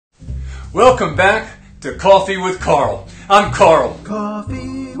Welcome back to Coffee with Carl. I'm Carl.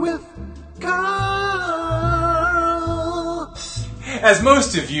 Coffee with Carl. As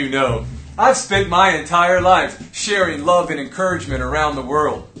most of you know, I've spent my entire life sharing love and encouragement around the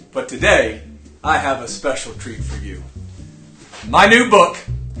world. But today, I have a special treat for you. My new book,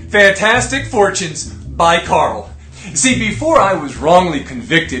 Fantastic Fortunes by Carl. See, before I was wrongly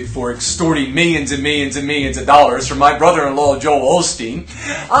convicted for extorting millions and millions and millions of dollars from my brother-in-law Joel Osteen,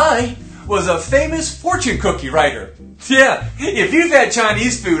 I was a famous fortune cookie writer. Yeah, if you've had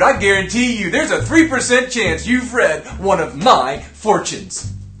Chinese food, I guarantee you there's a 3% chance you've read one of my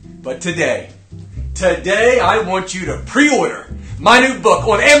fortunes. But today I want you to pre-order my new book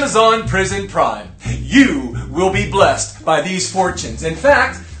on Amazon Prison Prime. You will be blessed by these fortunes. In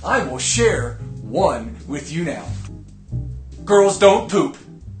fact, I will share one with you now. Girls don't poop.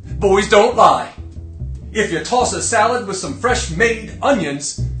 Boys don't lie. If you toss a salad with some fresh-made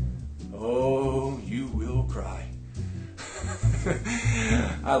onions, oh, you will cry.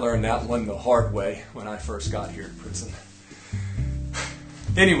 I learned that one the hard way when I first got here to prison.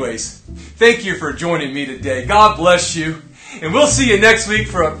 Anyways, thank you for joining me today. God bless you. And we'll see you next week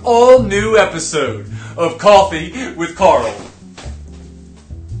for an all-new episode of Coffee with Carl.